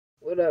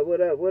What up,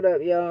 what up, what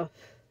up, y'all?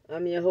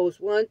 I'm your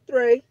host,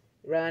 1-3,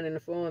 riding in the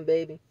phone,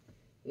 baby.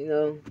 You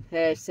know,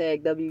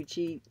 hashtag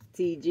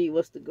WTG,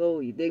 what's the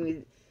goal? You dig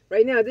me?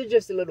 Right now, this is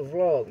just a little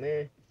vlog,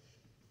 man.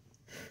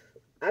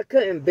 I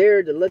couldn't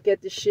bear to look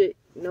at the shit,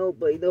 you know,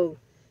 but, you know,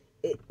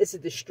 it's a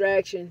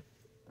distraction.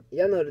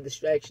 Y'all know the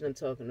distraction I'm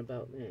talking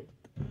about, man.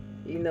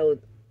 You know,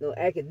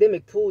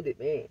 Academic pulled it,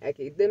 man.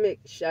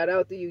 Academic, shout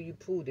out to you, you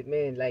pulled it,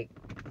 man. Like,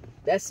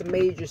 that's a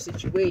major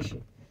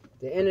situation.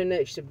 The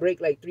internet should break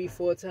like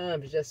 3-4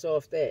 times just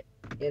off that.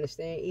 You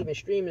understand? Even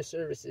streaming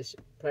services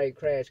probably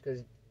crash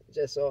because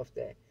just off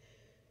that.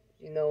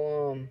 You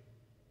know,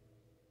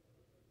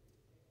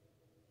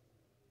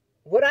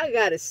 what I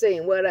gotta say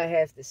and what I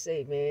have to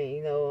say, man,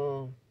 you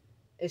know,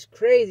 it's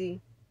crazy,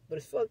 but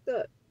it's fucked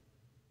up.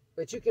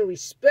 But you can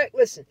respect,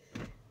 listen,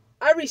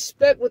 I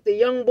respect what the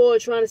young boy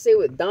trying to say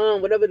with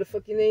Don, whatever the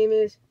fuck your name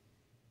is.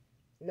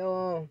 You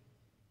know,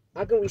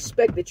 I can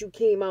respect that you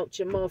came out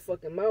your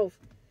motherfucking mouth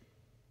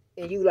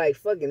and you like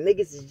fucking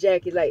niggas is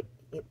jacking. Like,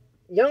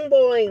 young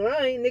boy ain't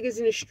lying. Niggas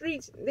in the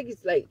streets.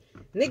 Niggas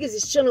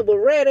is chilling with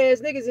red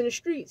ass niggas in the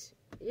streets.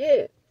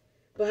 Yeah.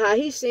 But how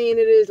he's saying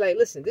it is like,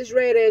 listen, this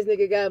red ass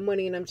nigga got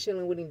money and I'm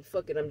chilling with him.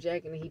 Fuck it, I'm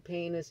jacking and he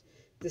paying us.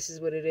 This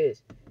is what it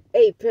is.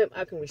 Hey, pimp,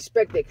 I can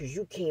respect that because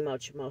you came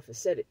out your mouth and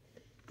said it.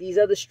 These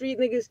other street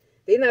niggas,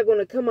 they not going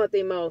to come out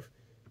their mouth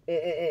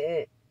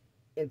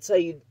and tell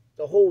you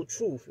the whole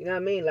truth. You know what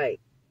I mean? Like,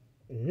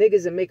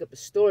 niggas will make up a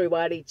story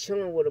while they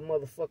chilling with a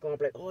motherfucker. I'm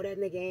like, oh, that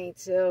nigga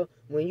ain't tell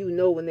when you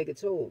know what nigga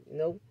told, you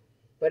know?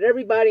 But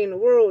everybody in the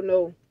world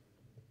know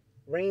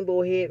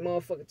rainbow head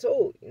motherfucker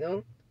told, you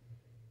know?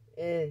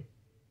 And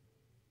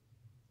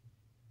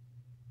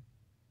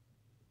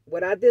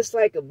what I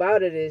dislike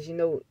about it is, you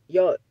know,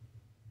 y'all,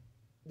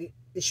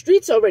 the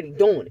streets already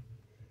doing it.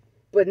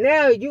 But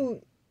now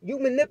you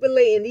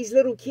manipulating these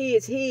little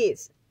kids'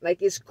 heads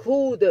like it's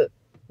cool to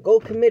go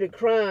commit a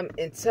crime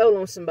and tell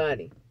on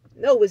somebody.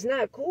 No, it's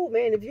not cool,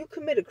 man. If you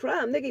commit a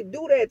crime, nigga,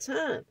 do that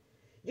time.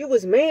 You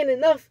was man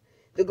enough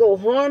to go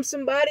harm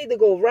somebody, to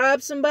go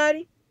rob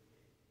somebody.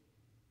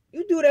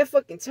 You do that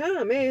fucking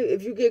time, man.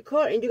 If you get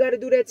caught and you got to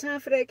do that time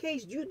for that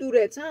case, you do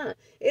that time.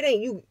 It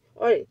ain't you.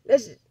 All right,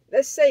 let's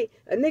say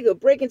a nigga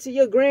break into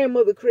your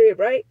grandmother's crib,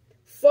 right?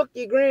 Fuck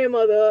your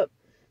grandmother up,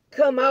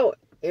 come out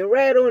and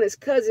rat on his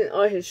cousin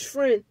or his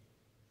friend,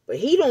 but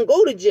he don't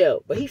go to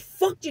jail. But he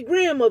fucked your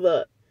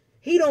grandmother up.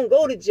 He don't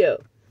go to jail.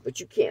 But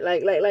you can't,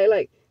 like,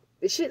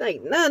 the shit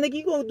like, nah, nigga,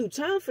 you gonna do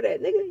time for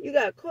that, nigga. You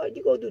got caught,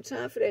 you gonna do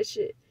time for that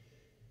shit.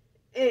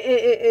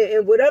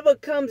 And whatever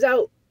comes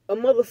out a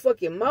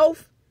motherfucking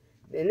mouth,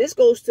 and this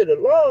goes to the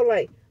law,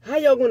 like, how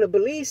y'all gonna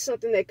believe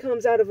something that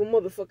comes out of a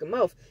motherfucking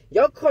mouth?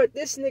 Y'all caught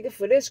this nigga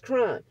for this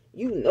crime.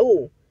 You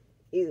know,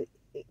 either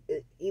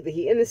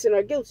he innocent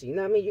or guilty. You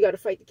know what I mean? You gotta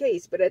fight the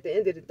case. But at the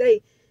end of the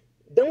day,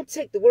 don't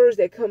take the words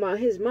that come out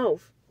his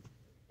mouth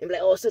and be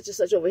like, oh, such and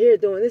such over here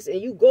doing this, and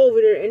you go over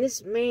there and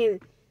this man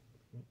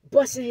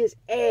busting his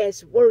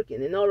ass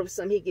working, and all of a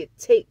sudden he get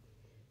taped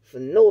for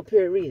no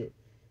apparent reason.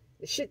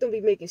 The shit don't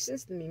be making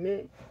sense to me,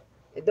 man.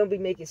 It don't be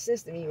making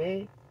sense to me,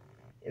 man.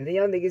 And the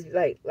young niggas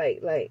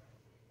like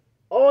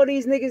all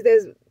these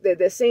niggas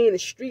that's saying the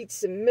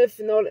streets a myth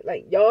and all that,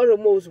 like, y'all the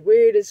most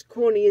weirdest,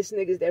 corniest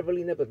niggas that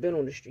really never been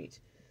on the streets.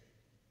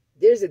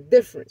 There's a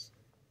difference.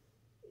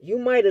 You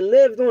might have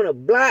lived on a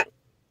block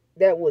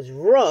that was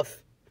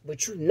rough,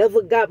 but you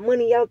never got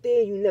money out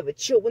there. You never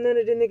chilled with none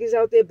of the niggas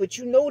out there. But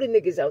you know the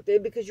niggas out there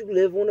because you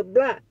live on the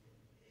block.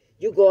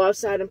 You go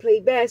outside and play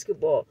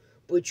basketball.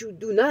 But you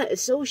do not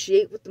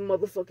associate with the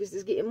motherfuckers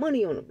that's getting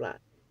money on the block.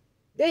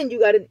 Then you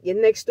got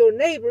your next door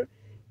neighbor.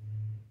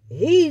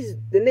 He's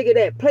the nigga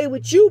that play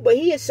with you, but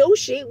he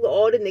associate with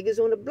all the niggas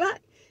on the block.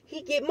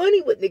 He get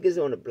money with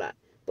niggas on the block,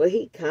 but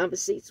he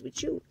conversates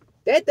with you.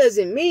 That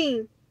doesn't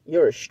mean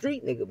you're a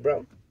street nigga,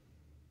 bro.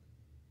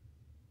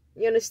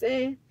 You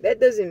understand?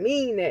 That doesn't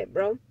mean that,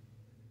 bro.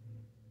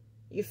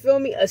 You feel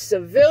me? A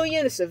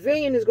civilian is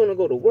going to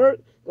go to work,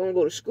 going to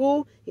go to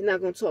school. He's not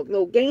going to talk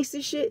no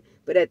gangster shit.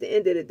 But at the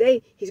end of the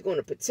day, he's going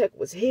to protect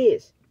what's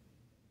his.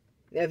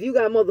 Now, if you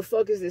got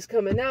motherfuckers that's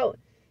coming out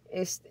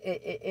and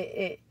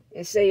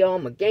say, oh,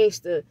 I'm a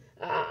gangster,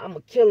 I'm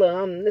a killer,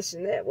 I'm this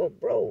and that. Well,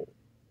 bro.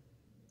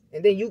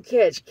 And then you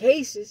catch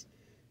cases,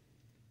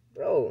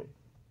 bro.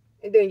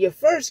 And then your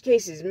first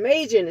case is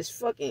major and it's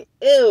fucking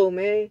ill,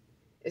 man.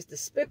 It's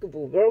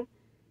despicable, bro.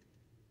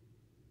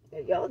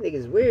 Like, y'all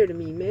niggas weird to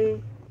me,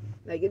 man.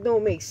 Like, it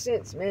don't make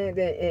sense, man.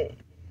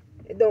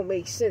 It don't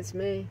make sense,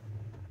 man.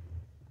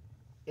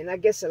 And I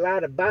guess a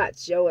lot of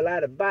bots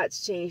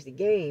changed the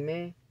game,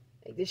 man.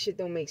 Like, this shit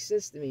don't make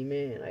sense to me,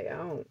 man. Like, I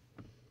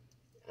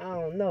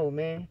don't know,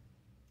 man.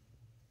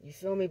 You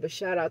feel me? But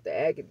shout out to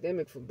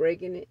Academic for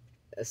breaking it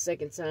a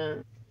second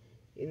time.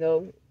 You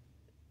know?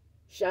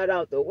 Shout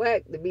out to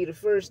Wack to be the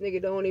first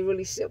nigga to only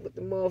really sit with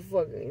the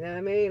motherfucker. You know what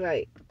I mean?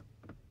 Like,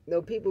 you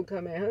know, people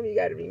come at him, you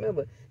gotta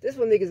remember. This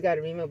one niggas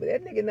gotta remember.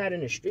 That nigga not in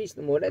the streets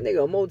no more. That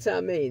nigga a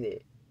multi-millionaire.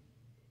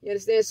 You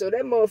understand? So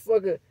that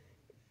motherfucker,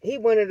 he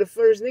one of the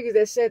first niggas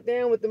that sat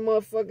down with the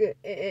motherfucker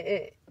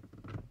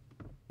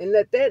and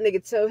let that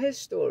nigga tell his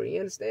story. You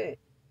understand?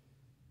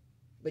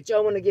 But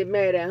y'all want to get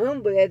mad at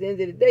him, but at the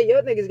end of the day,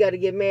 y'all niggas got to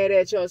get mad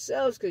at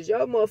yourselves because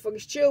y'all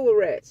motherfuckers chill with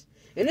rats.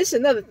 And this is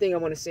another thing I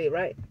want to say,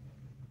 right?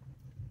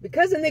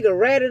 Because a nigga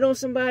ratted on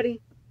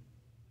somebody,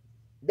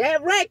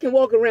 that rat can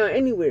walk around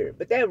anywhere,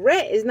 but that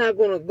rat is not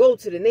going to go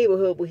to the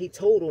neighborhood where he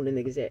told on the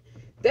niggas at.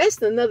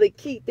 That's another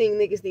key thing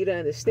niggas need to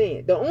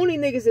understand. The only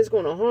niggas that's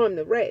going to harm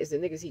the rat is the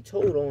niggas he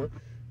told on,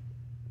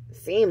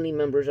 family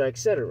members, or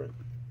etc.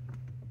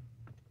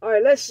 All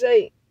right, let's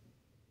say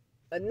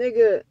a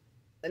nigga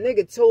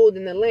told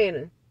in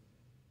Atlanta,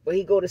 but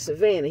he go to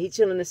Savannah. He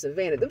chilling in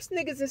Savannah. Them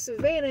niggas in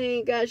Savannah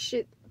ain't got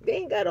shit. They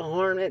ain't got to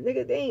harm that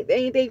nigga. They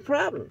ain't their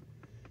problem.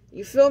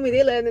 You feel me?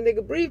 They letting the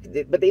nigga breathe,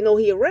 but they know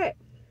he a rat.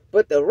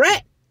 But the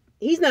rat,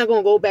 he's not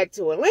going to go back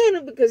to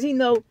Atlanta because he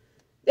know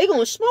they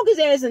going to smoke his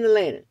ass in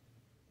Atlanta.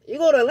 You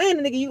go to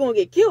Atlanta, nigga, you going to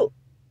get killed.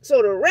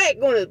 So the rat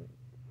going to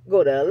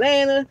go to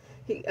Atlanta.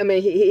 He going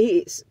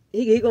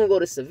to go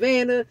to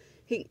Savannah.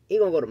 He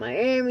going to go to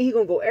Miami. He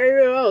going to go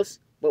everywhere else,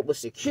 but with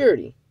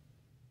security.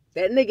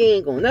 That nigga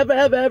ain't going to never,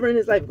 ever, ever in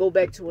his life go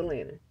back to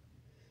Atlanta.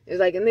 It's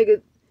like a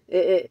nigga,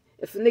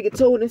 if a nigga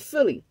told in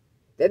Philly,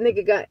 that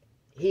nigga got,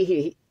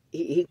 he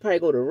probably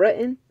go to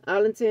Renton,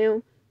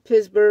 Allentown,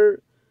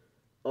 Pittsburgh,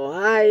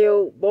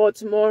 Ohio,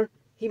 Baltimore.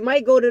 He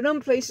might go to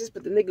them places,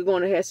 but the nigga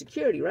going to have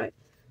security, right?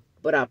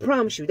 But I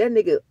promise you, that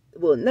nigga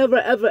will never,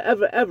 ever,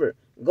 ever, ever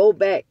go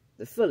back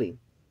to Philly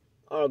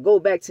or go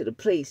back to the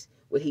place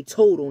where he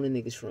told on the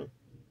niggas from.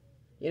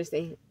 You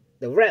understand?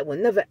 The rat will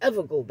never,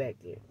 ever go back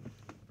there.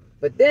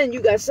 But then you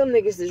got some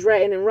niggas that's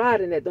ratting and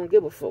riding that don't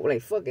give a fuck.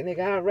 Like, fuck it,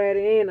 nigga, I rat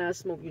it and I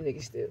smoke you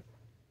niggas still.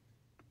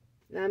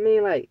 You know what I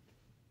mean? Like,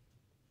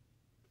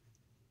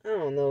 I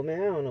don't know,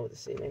 man. I don't know what to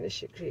say, man. This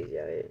shit crazy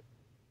out here.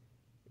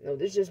 You know,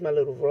 this is just my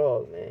little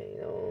vlog, man.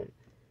 You know,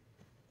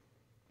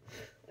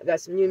 I got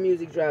some new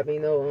music dropping, you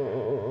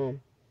know,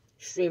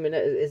 streaming.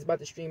 It's about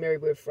to stream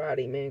everywhere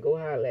Friday, man. Go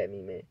holler at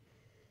me, man.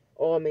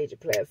 All major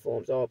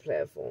platforms, all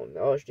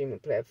streaming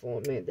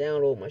platforms, man.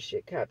 Download my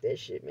shit, cop that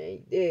shit, man.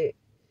 You did.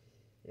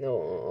 You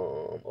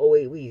know,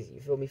 08 Weezy,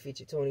 you feel me?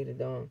 Feature Tony the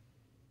Don.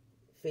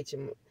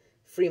 Feature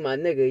Free My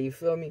Nigga, you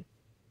feel me?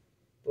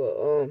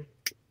 But,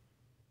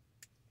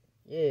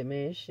 yeah,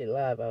 man, this shit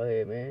live out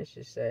here, man. It's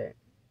just sad.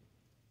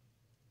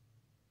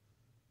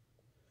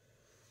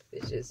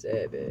 It's just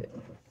sad, man.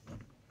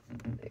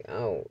 Like, I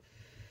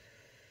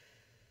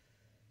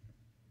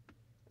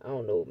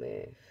don't know,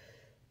 man.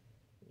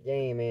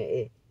 Game,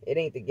 man, it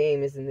ain't the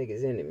game, it's the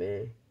niggas in it,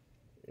 man.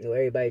 You know,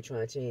 everybody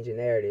trying to change the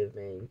narrative,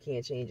 man. You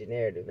can't change the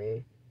narrative,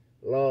 man.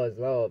 Law is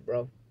law,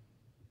 bro.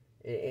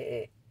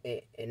 And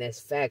that's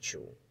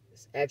factual.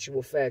 It's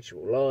actual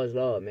factual. Law is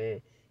law,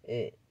 man.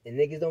 And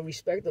niggas don't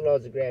respect the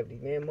laws of gravity,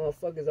 man.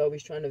 Motherfuckers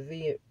always trying to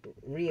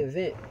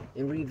reinvent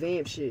and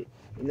revamp shit.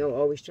 You know,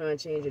 always trying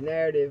to change the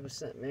narrative or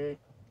something, man.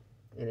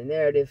 And the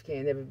narrative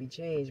can't never be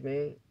changed,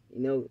 man.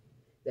 You know,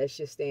 that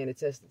shit stand the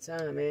test of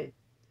time, man.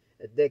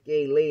 A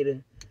decade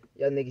later,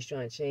 y'all niggas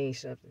trying to change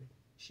something.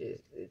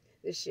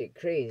 This shit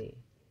crazy.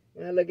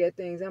 When I look at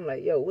things, I'm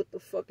like, yo, what the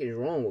fuck is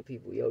wrong with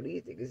people? Yo,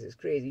 these niggas is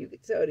crazy. You can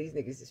tell these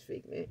niggas is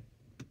fake, man.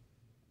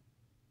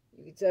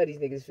 You can tell these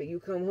niggas fake. You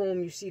come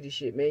home, you see the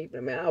shit, man.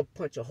 Man, I'll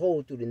punch a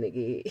hole through the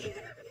nigga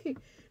head.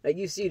 Like,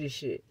 you see the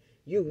shit.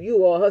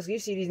 You all hustle. You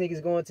see these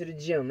niggas going to the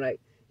gym. Like,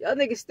 y'all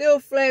niggas still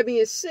flabby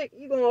and sick.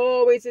 You going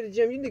all the way to the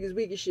gym. You niggas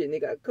weak as shit,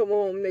 nigga. I come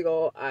home, nigga,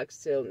 all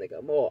oxtail, nigga.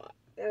 I'm all,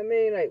 you know what I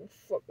mean? Like, what the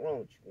fuck wrong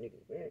with you,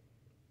 niggas, man?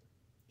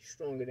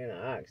 Stronger than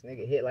an ox,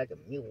 nigga. Hit like a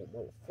mule,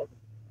 motherfucker.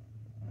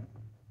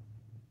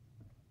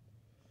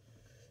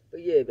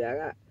 But yeah,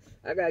 man,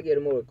 I gotta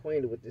get more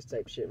acquainted with this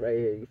type of shit right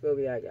here. You feel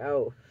me? Like, I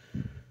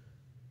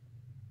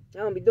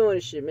don't be doing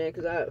this shit, man,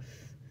 because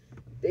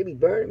they be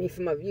burning me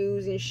for my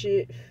views and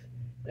shit.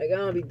 Like, I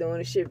don't be doing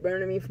this shit,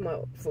 burning me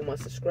for my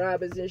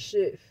subscribers and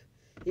shit.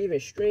 Even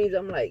streams,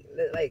 I'm like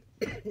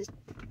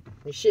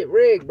this shit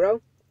rigged, bro.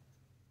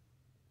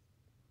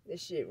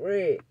 This shit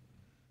rigged.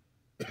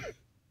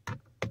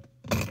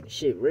 This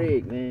shit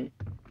rigged, man.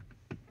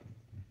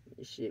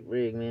 This shit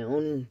rigged,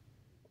 man.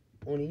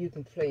 Only you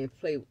can play.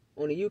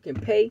 Only you can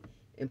pay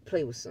and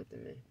play with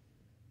something, man.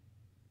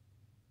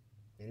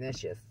 And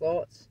that's your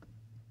thoughts,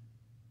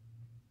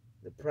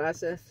 the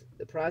process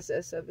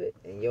of it,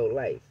 and your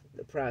life,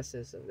 the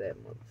process of that,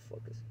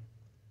 motherfuckers.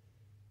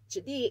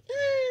 Chadi.